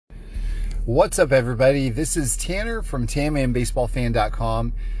What's up, everybody? This is Tanner from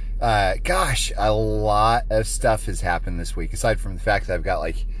TanmanBaseballFan.com. Gosh, a lot of stuff has happened this week. Aside from the fact that I've got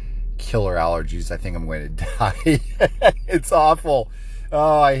like killer allergies, I think I'm going to die. It's awful.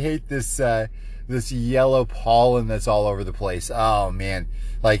 Oh, I hate this this yellow pollen that's all over the place. Oh man,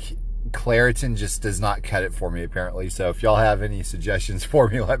 like Claritin just does not cut it for me apparently. So if y'all have any suggestions for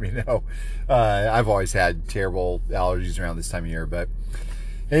me, let me know. I've always had terrible allergies around this time of year, but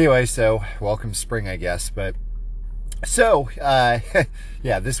anyway, so welcome spring, I guess. But so,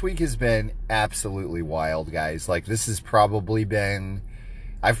 yeah, this week has been absolutely wild, guys. Like, this has probably been,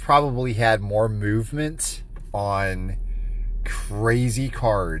 I've probably had more movement on crazy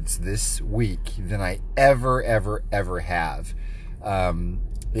cards this week than I ever have.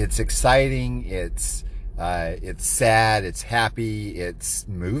 It's exciting. It's sad. It's happy. It's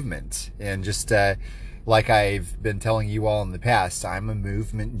movement. And just, like I've been telling you all in the past, I'm a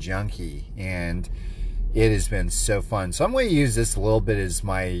movement junkie, and it has been so fun. So I'm going to use this a little bit as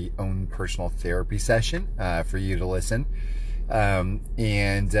my own personal therapy session for you to listen. You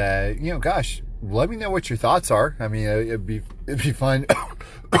know, gosh, let me know what your thoughts are. I mean, it'd be fun.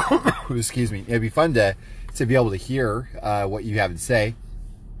 Excuse me. It'd be fun to be able to hear what you have to say.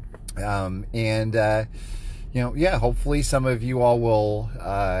 You know, yeah, hopefully some of you all will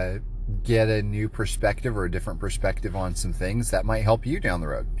get a new perspective or a different perspective on some things that might help you down the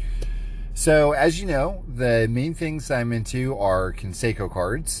road. So, as you know, the main things I'm into are Canseco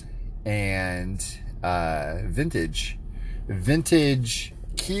cards and vintage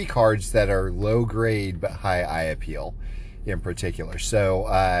key cards that are low grade but high eye appeal in particular. So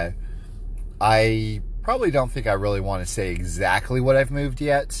I probably don't think I really want to say exactly what I've moved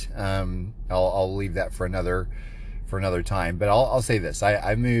yet. I'll leave that for another time, but I'll say this.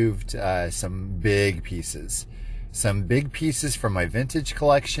 I moved some big pieces from my vintage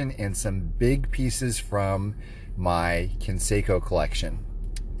collection and some big pieces from my Canseco collection.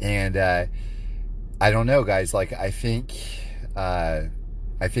 And I don't know, guys, like I think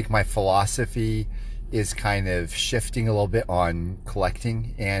my philosophy is kind of shifting a little bit on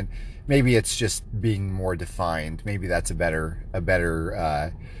collecting, and maybe it's just being more defined. Maybe that's a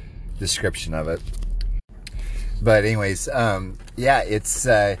better description of it. But anyways, yeah, it's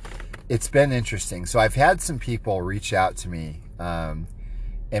been interesting. So I've had some people reach out to me and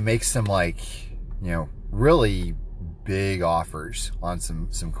make some, like, you know, really big offers on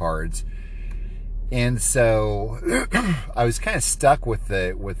some cards. And so I was kind of stuck with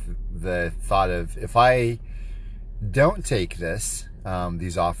the thought of, if I don't take these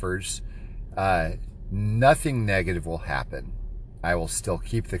offers, nothing negative will happen. I will still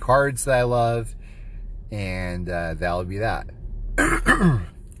keep the cards that I love, and that'll be that.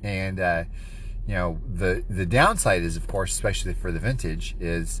 And you know, the downside is, of course, especially for the vintage,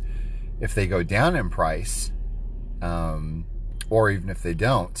 is if they go down in price, or even if they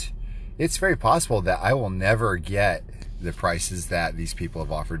don't, it's very possible that I will never get the prices that these people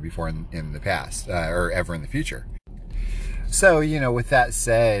have offered before in the past, or ever in the future. So, you know, with that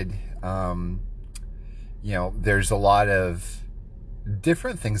said, you know, there's a lot of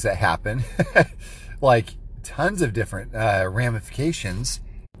different things that happen, like tons of different ramifications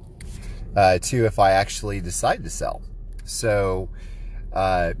to if I actually decide to sell. So,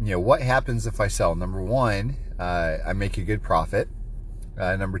 you know, what happens if I sell? Number one, I make a good profit.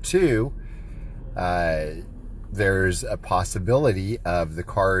 Number two, there's a possibility of the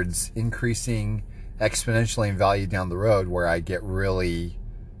cards increasing exponentially in value down the road, where I get really,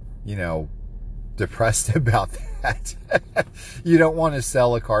 you know, depressed about that. You don't want to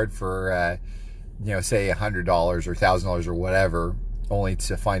sell a card for, you know, say $100 or $1,000 or whatever, only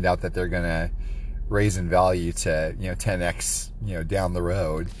to find out that they're going to raise in value to, you know, 10x, you know, down the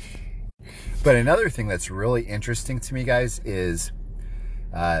road. But another thing that's really interesting to me, guys, is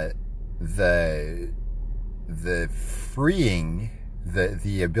the freeing,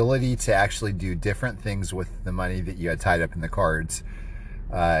 the ability to actually do different things with the money that you had tied up in the cards.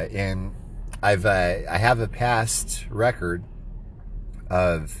 And I have a past record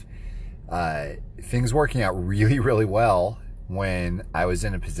of things working out really well when I was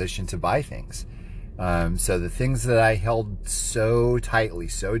in a position to buy things. So the things that I held so tightly,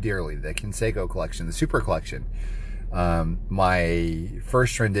 so dearly, the Canseco collection, the Super collection, my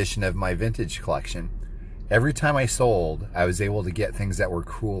first rendition of my vintage collection, every time I sold, I was able to get things that were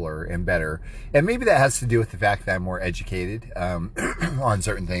cooler and better. And maybe that has to do with the fact that I'm more educated on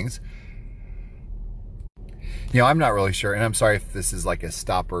certain things. You know, I'm not really sure, and I'm sorry if this is like a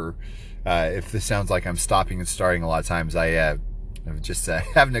stopper, if this sounds like I'm stopping and starting a lot of times. I'm just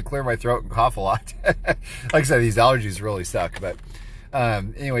having to clear my throat and cough a lot. Like I said, these allergies really suck. But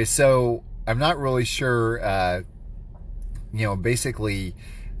anyway, so I'm not really sure, basically,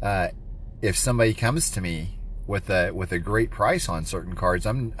 if somebody comes to me with a great price on certain cards,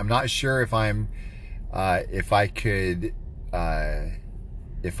 I'm not sure if I could or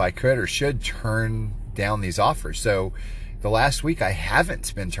should turn down these offers. So the last week I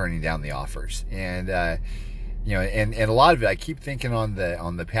haven't been turning down the offers, and and a lot of it I keep thinking on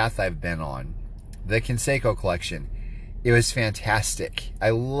the path I've been on. The Canseco collection, it was fantastic. I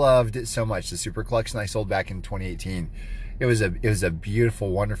loved it so much. The Super Collection I sold back in 2018. It was a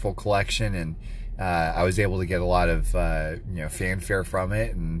beautiful, wonderful collection, and I was able to get a lot of fanfare from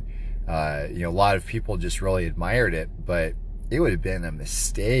it, and a lot of people just really admired it. But it would have been a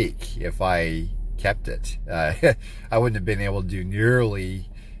mistake if I kept it. I wouldn't have been able to do nearly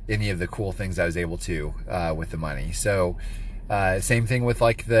any of the cool things I was able to with the money. So same thing with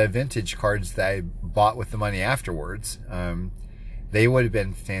like the vintage cards that I bought with the money afterwards. They would have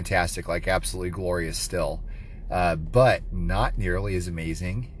been fantastic, like absolutely glorious still, but not nearly as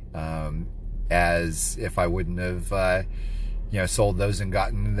amazing as if I wouldn't have sold those and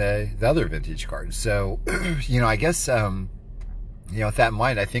gotten the other vintage cards. So I guess with that in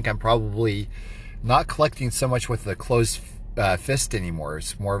mind, I think I'm probably not collecting so much with the closed fist anymore.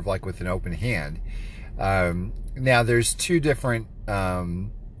 It's more of like with an open hand. Now there's two different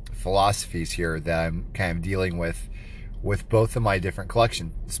philosophies here that I'm kind of dealing with both of my different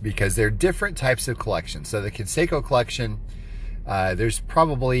collections, because they're different types of collections. So the Canseco collection, there's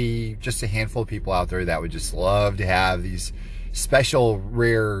probably just a handful of people out there that would just love to have these special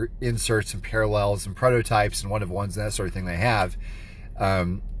rare inserts and parallels and prototypes and one of ones and that sort of thing they have.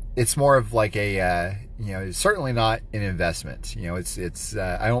 It's more of like a it's certainly not an investment. It's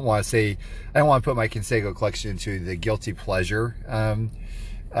I don't want to put my Canseco collection into the guilty pleasure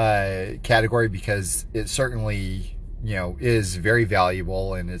category, because it certainly is very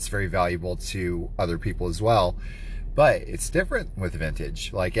valuable, and it's very valuable to other people as well. But it's different with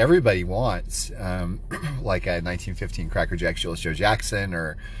vintage. Like everybody wants like a 1915 Cracker Jack Julius Joe Jackson,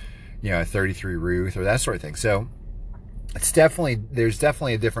 or a 33 Ruth, or that sort of thing. So there's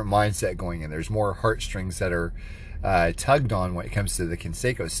definitely a different mindset going in. There's more heartstrings that are tugged on when it comes to the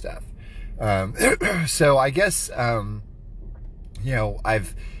Canseco stuff. So I guess I've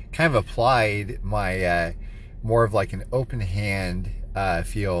kind of applied my more of like an open hand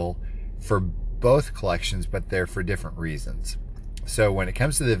feel for both collections, but they're for different reasons. So when it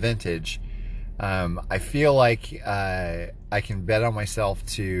comes to the vintage, I feel like I can bet on myself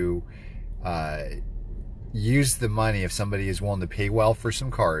to use the money, if somebody is willing to pay well for some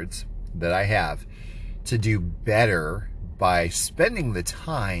cards that I have, to do better by spending the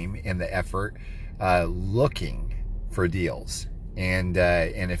time and the effort looking for deals. And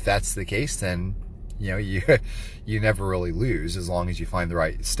if that's the case, then you never really lose, as long as you find the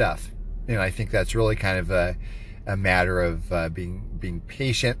right stuff. And I think that's really kind of a matter of being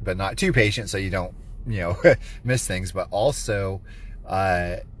patient, but not too patient, so you don't miss things, but also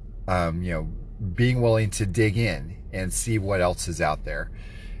being willing to dig in and see what else is out there.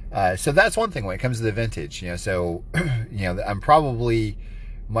 So that's one thing when it comes to the vintage. So I'm probably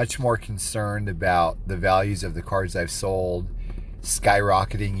much more concerned about the values of the cards I've sold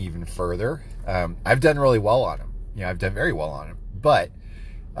skyrocketing even further. I've done really well on them. I've done very well on them, but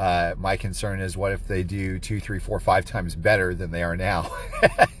my concern is, what if they do 2, 3, 4, 5 times better than they are now?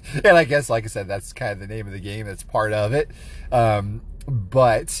 And I guess, like I said, that's kind of the name of the game. That's part of it. So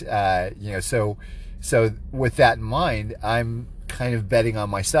with that in mind, I'm kind of betting on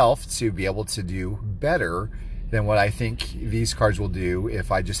myself to be able to do better than what I think these cards will do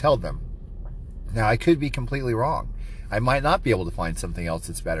if I just held them. Now, I could be completely wrong. I might not be able to find something else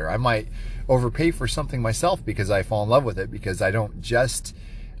that's better. I might overpay for something myself because I fall in love with it, because I don't just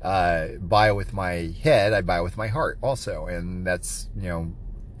buy with my head, I buy with my heart also. And that's,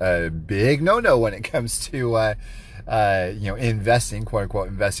 a big no-no when it comes to, investing, quote unquote,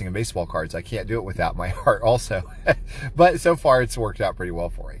 investing in baseball cards. I can't do it without my heart also. But so far it's worked out pretty well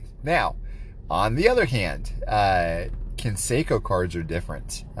for me. Now, on the other hand, Canseco cards are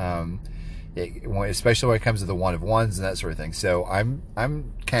different. Especially when it comes to the one of ones and that sort of thing. So I'm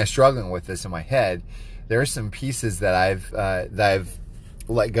kind of struggling with this in my head. There are some pieces that I've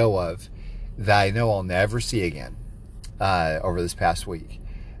let go of that I know I'll never see again over this past week.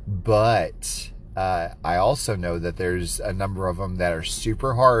 But I also know that there's a number of them that are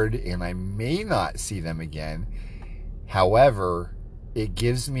super hard, and I may not see them again. However, it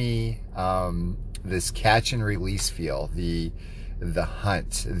gives me this catch and release feel, the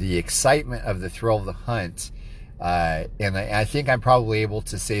hunt, the excitement of the thrill of the hunt. And I think I'm probably able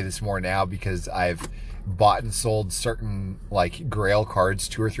to say this more now because I've bought and sold certain like Grail cards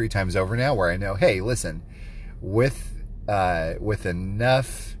 2 or 3 times over now, where I know, hey, listen, with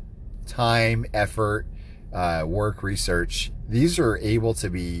enough time, effort, work, research, these are able to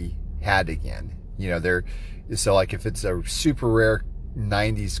be had again. You know, they're so like if it's a super rare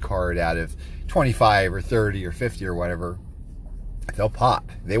 90s card out of 25 or 30 or 50 or whatever, they'll pop.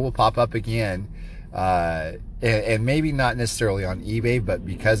 They will pop up again. And maybe not necessarily on eBay, but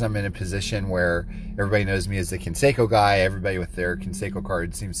because I'm in a position where everybody knows me as the Canseco guy, everybody with their Canseco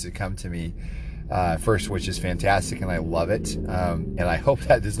card seems to come to me first, which is fantastic, and I love it. And I hope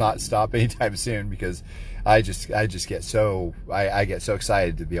that does not stop anytime soon, because I just get so I get so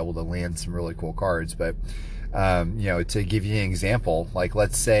excited to be able to land some really cool cards. But you know, to give you an example, like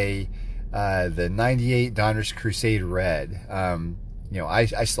let's say the 98 Donruss Crusade Red. You know, I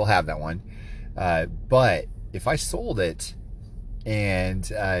still have that one. But if I sold it,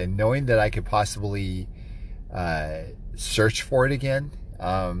 and knowing that I could possibly search for it again,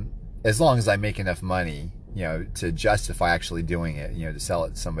 as long as I make enough money, you know, to justify actually doing it, you know, to sell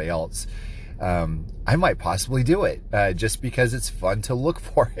it to somebody else, I might possibly do it, just because it's fun to look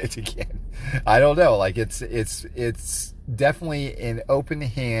for it again. I don't know, like it's definitely an open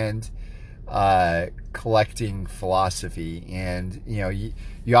hand collecting philosophy, and you know,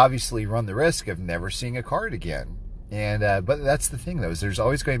 you obviously run the risk of never seeing a card again, and but that's the thing though, is there's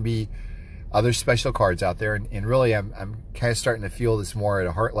always going to be other special cards out there, and really I'm kind of starting to feel this more at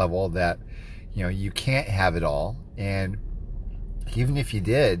a heart level, that you know, you can't have it all, and even if you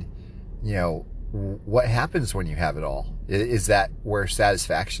did, you know, what happens when you have it all? Is that where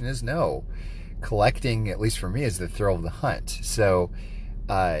satisfaction is? No. Collecting, at least for me, is the thrill of the hunt. So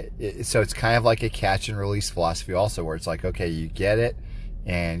it's kind of like a catch and release philosophy also, where it's like, okay, you get it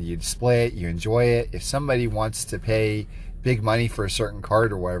and you display it, you enjoy it. If somebody wants to pay big money for a certain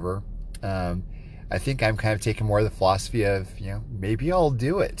card or whatever, I think I'm kind of taking more of the philosophy of, you know, maybe I'll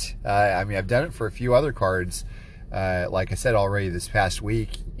do it. I mean, I've done it for a few other cards, like I said already this past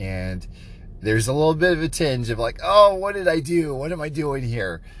week, and there's a little bit of a tinge of like, oh, what did I do? What am I doing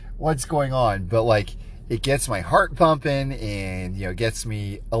here? What's going on? But like, it gets my heart pumping, and you know, gets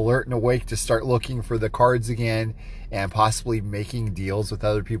me alert and awake to start looking for the cards again, and possibly making deals with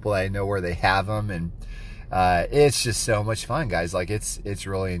other people that I know where they have them, and it's just so much fun, guys. Like it's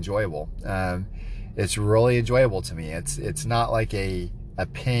really enjoyable. It's really enjoyable to me. It's not like a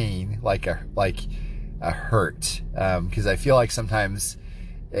pain, like a hurt, because I feel like sometimes,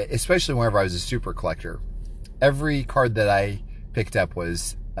 especially whenever I was a super collector, every card that I picked up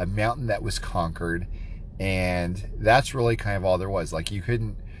was a mountain that was conquered. And that's really kind of all there was. Like, you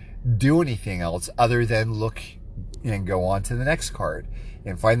couldn't do anything else other than look and go on to the next card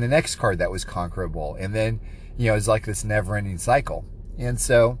and find the next card that was conquerable. And then, you know, it's like this never-ending cycle. And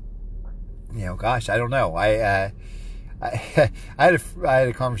so, you know, gosh, I don't know. I had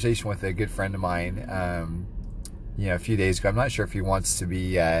a conversation with a good friend of mine, you know, a few days ago. I'm not sure if he wants to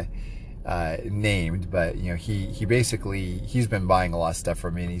be named, but you know, he basically, he's been buying a lot of stuff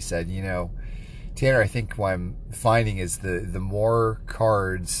from me, and he said, you know, Tanner, I think what I'm finding is the more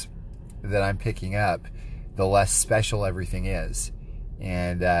cards that I'm picking up, the less special everything is.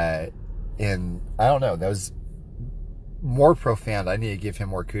 And I don't know, that was more profound. I need to give him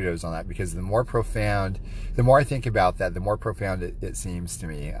more kudos on that, because the more profound, the more I think about that, the more profound it seems to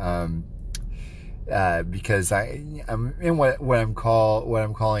me. Because I'm in what I'm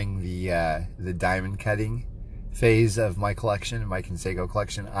calling the diamond cutting phase of my collection, my Canseco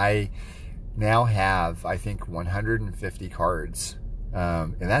collection. I now have, I think, 150 cards,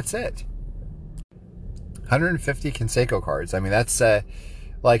 and that's it. 150 Canseco cards. I mean, that's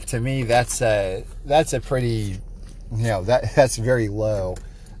like, to me, that's a pretty, you know, that's very low.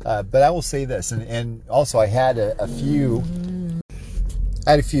 But I will say this, and also I had a few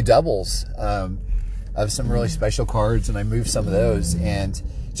doubles of some really special cards, and I moved some of those, and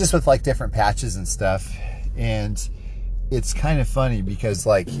just with like different patches and stuff. And it's kind of funny, because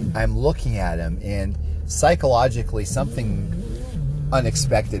like, I'm looking at them, and psychologically something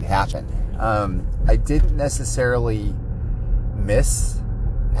unexpected happened. I didn't necessarily miss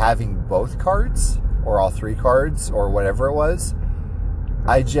having both cards, or all 3 cards, or whatever it was.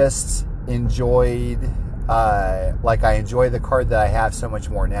 I just enjoyed, like, I enjoy the card that I have so much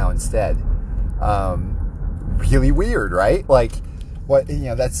more now instead. Really weird, right? Like, what,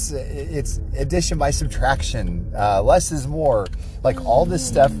 you know, it's addition by subtraction, less is more. Like, all this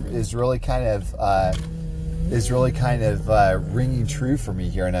stuff is really kind of ringing true for me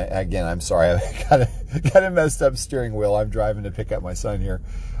here. And again, I'm sorry, I got a messed up steering wheel. I'm driving to pick up my son here.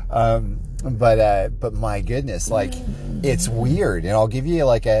 But my goodness, like, it's weird. And I'll give you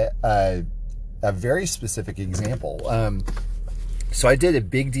like a a very specific example. So I did a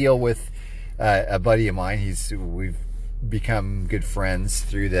big deal with a buddy of mine. We've become good friends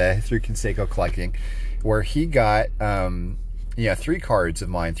through Conseco Collecting, where he got 3 cards of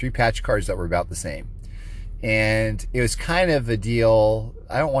mine, 3 patch cards that were about the same. And it was kind of a deal.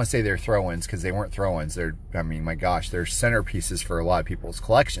 I don't want to say they're throw-ins, because they weren't throw-ins. I mean, my gosh, they're centerpieces for a lot of people's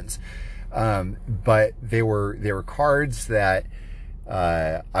collections. But they were cards that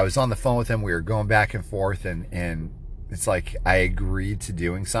I was on the phone with him. We were going back and forth, and it's like I agreed to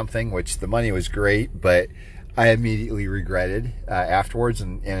doing something, which the money was great, but I immediately regretted afterwards.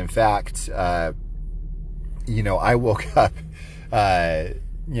 And in fact, I woke up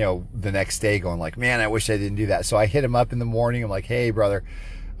the next day going like, man, I wish I didn't do that. So I hit him up in the morning. I'm like, hey, brother,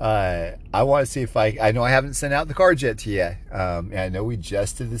 I want to see if I know I haven't sent out the cards yet to you. And I know we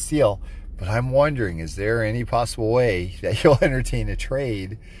just did the seal, but I'm wondering, is there any possible way that you'll entertain a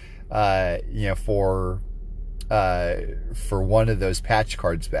trade, for one of those patch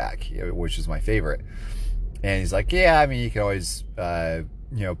cards back, which is my favorite. And he's like, yeah, I mean, you can always,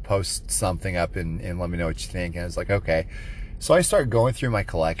 post something up and let me know what you think. And I was like, okay. So I start going through my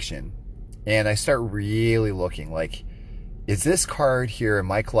collection, and I start really looking like, is this card here in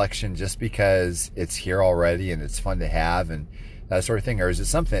my collection just because it's here already and it's fun to have and that sort of thing? Or is it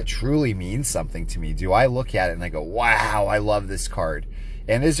something that truly means something to me? Do I look at it and I go, wow, I love this card?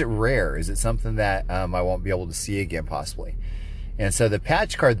 And is it rare? Is it something that I won't be able to see again possibly? And so the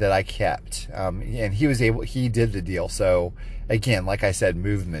patch card that I kept, and he did the deal. So again, like I said,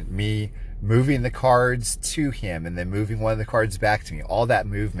 me moving the cards to him and then moving one of the cards back to me, all that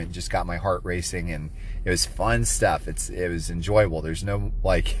movement just got my heart racing, and it was fun stuff. It was enjoyable. There's no,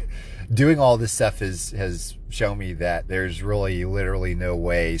 doing all this stuff has shown me that there's really literally no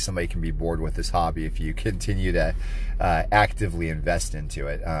way somebody can be bored with this hobby if you continue to actively invest into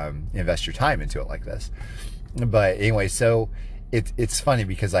it, invest your time into it like this. But anyway, so it's funny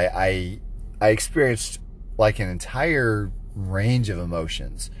because I experienced like an entire range of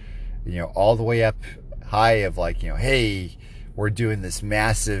emotions, all the way up high of hey, we're doing this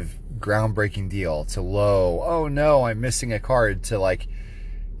massive groundbreaking deal, to low, oh no, I'm missing a card, to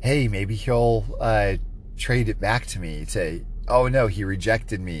hey, maybe he'll trade it back to me, to, oh no, he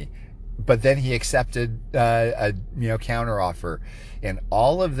rejected me, but then he accepted a counter offer, and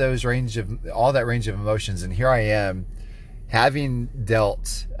all that range of emotions. And here I am, having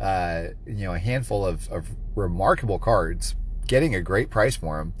dealt a handful of remarkable cards, getting a great price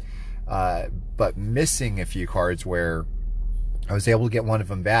for them, but missing a few cards where I was able to get one of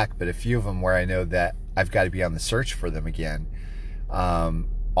them back, but a few of them where I know that I've got to be on the search for them again.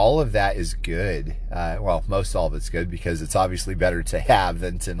 All of that is good. Well, most all of it's good, because it's obviously better to have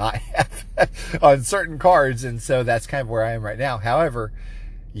than to not have on certain cards. And so that's kind of where I am right now. However,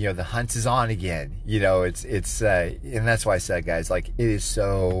 the hunt is on again. And that's why I said, guys, it is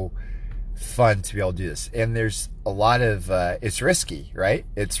so fun to be able to do this. And there's a lot of, it's risky, right?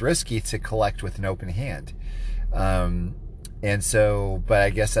 It's risky to collect with an open hand. And so, but I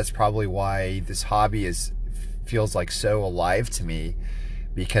guess that's probably why this hobby feels like so alive to me,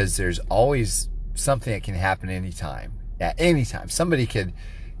 because there's always something that can happen anytime. At any time, somebody could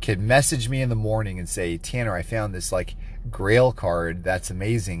message me in the morning and say, Tanner, I found this Grail card that's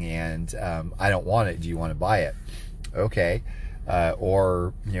amazing, and I don't want it. Do you want to buy it? Okay.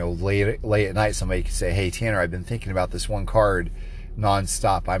 Or late at night, somebody could say, hey Tanner, I've been thinking about this one card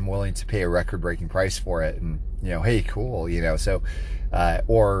nonstop. I'm willing to pay a record-breaking price for it. And hey, cool. So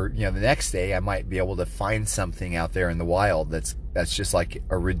or the next day I might be able to find something out there in the wild that's just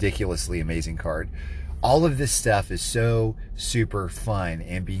a ridiculously amazing card. All of this stuff is so super fun,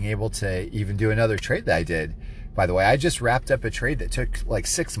 and being able to even do another trade that I did. By the way, I just wrapped up a trade that took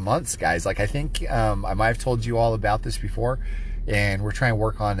 6 months, guys. I think I might have told you all about this before, and we're trying to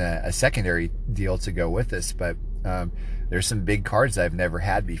work on a secondary deal to go with this. But there's some big cards that I've never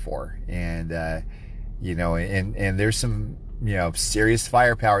had before, and and there's some serious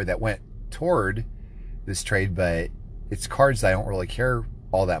firepower that went toward this trade, but it's cards that I don't really care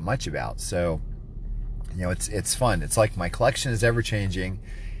all that much about. So it's fun. It's like my collection is ever changing,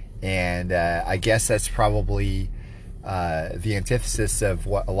 and I guess that's probably the antithesis of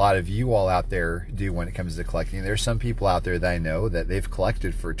what a lot of you all out there do when it comes to collecting. There's some people out there that I know that they've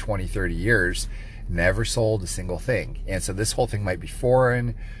collected for 20, 30 years, never sold a single thing. And so this whole thing might be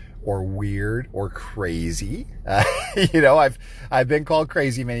foreign or weird or crazy. I've been called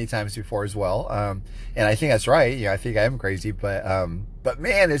crazy many times before as well. And I think that's right. I think I am crazy, but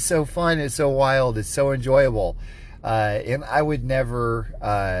man, it's so fun. It's so wild. It's so enjoyable. And I would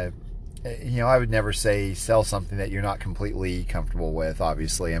never, I would never say sell something that you're not completely comfortable with,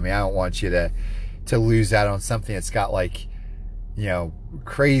 obviously. I mean, I don't want you to lose out on something that's got like,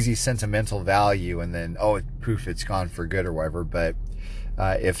 crazy sentimental value and then, poof, it's gone for good or whatever. But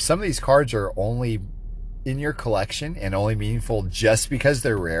if some of these cards are only in your collection and only meaningful just because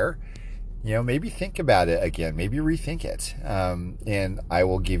they're rare, maybe think about it again, maybe rethink it. And I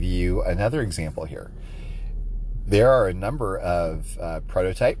will give you another example here. There are a number of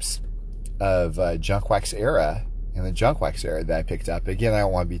prototypes of Junk Wax era and the Junk Wax era that I picked up. Again, I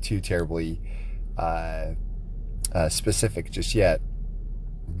don't want to be too terribly specific just yet,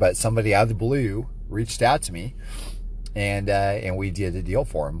 but somebody out of the blue reached out to me, and we did a deal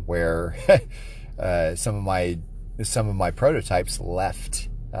for him where some of my prototypes left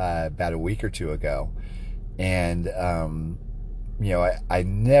about a week or two ago, and I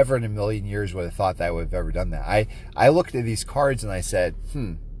never in a million years would have thought that I would have ever done that. I looked at these cards and I said,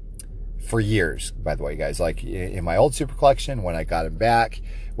 for years, by the way, guys, like in my old Super Collection, when I got them back,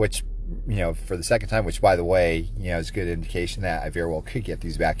 which, for the second time, which, by the way, is a good indication that I very well could get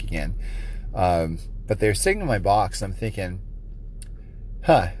these back again. But they're sitting in my box. I'm thinking,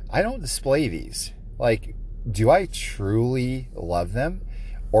 I don't display these. Like, do I truly love them?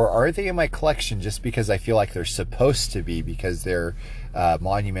 Or are they in my collection just because I feel like they're supposed to be because they're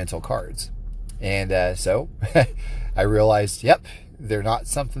monumental cards? And so I realized, yep, they're not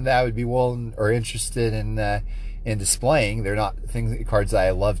something that I would be willing or interested in displaying. They're not cards that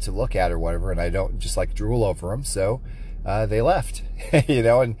I love to look at or whatever, and I don't just like drool over them. So they left,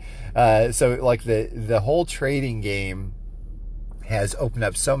 and so like the whole trading game has opened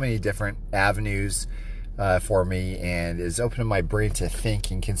up so many different avenues for me, and is opening my brain to think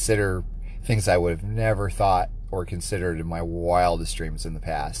and consider things I would have never thought or considered in my wildest dreams in the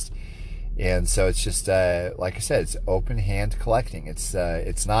past. And so it's just like I said, it's open hand collecting. It's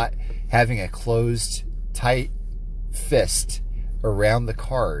not having a closed, tight fist around the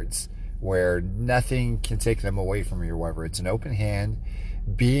cards where nothing can take them away from you or whatever. It's an open hand,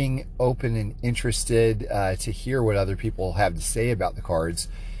 being open and interested to hear what other people have to say about the cards,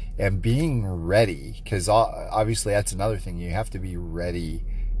 and being ready, because obviously that's another thing. You have to be ready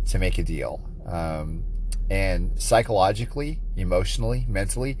to make a deal. And psychologically, emotionally,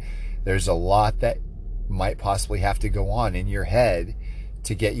 mentally, there's a lot that might possibly have to go on in your head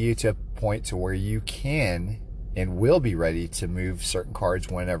to get you to a point to where you can and will be ready to move certain cards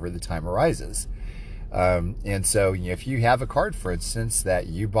whenever the time arises. And so, if you have a card, for instance, that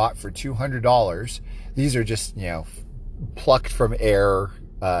you bought for $200, these are just, plucked from air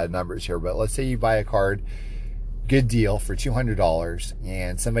numbers here, but let's say you buy a card, good deal, for $200,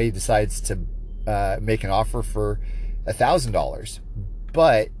 and somebody decides to make an offer for $1,000,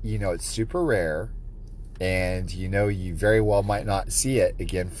 but it's super rare, and you very well might not see it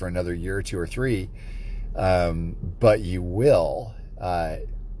again for another year or two or three, but you will.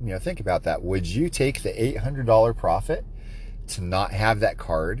 Think about that. Would you take the $800 profit to not have that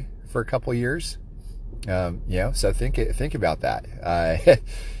card for a couple years? So think about that.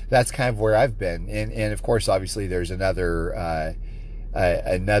 That's kind of where I've been, and of course, obviously, there's another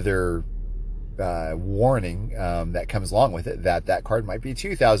warning that comes along with it, that card might be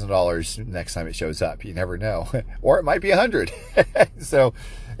 $2,000 next time it shows up. You never know, or it might be $100. So,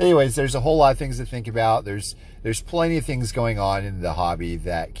 anyways, there's a whole lot of things to think about. There's plenty of things going on in the hobby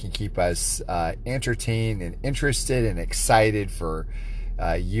that can keep us entertained and interested and excited for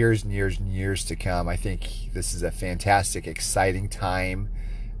years and years and years to come. I think this is a fantastic, exciting time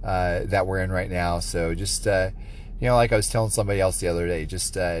that we're in right now. So just like I was telling somebody else the other day,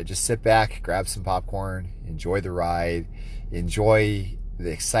 just sit back, grab some popcorn, enjoy the ride, enjoy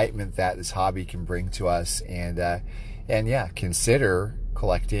the excitement that this hobby can bring to us, and consider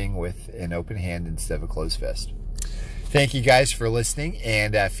collecting with an open hand instead of a closed fist. Thank you guys for listening,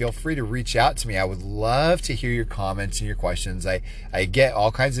 and feel free to reach out to me. I would love to hear your comments and your questions. I get all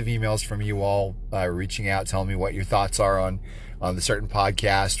kinds of emails from you all reaching out, telling me what your thoughts are on the certain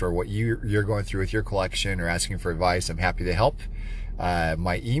podcast, or what you're going through with your collection, or asking for advice. I'm happy to help.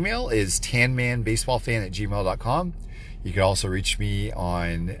 My email is tanmanbaseballfan@gmail.com. You can also reach me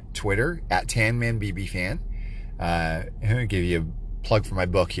on Twitter @tanmanbbfan. I'm going to give you a plug for my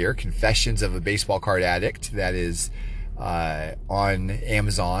book here, Confessions of a Baseball Card Addict. That is on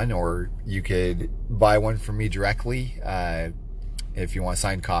Amazon, or you could buy one from me directly if you want a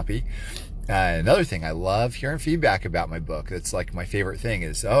signed copy. Another thing, I love hearing feedback about my book. That's like my favorite thing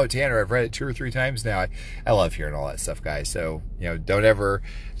is, oh, Tanner, I've read it 2 or 3 times now. I love hearing all that stuff, guys. So, don't ever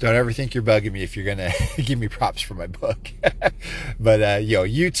think you're bugging me if you're going to give me props for my book. But,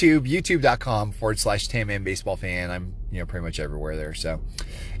 YouTube.com/TanmanBaseballFan. I'm pretty much everywhere there. So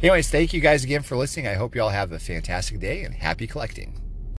anyways, thank you guys again for listening. I hope you all have a fantastic day and happy collecting.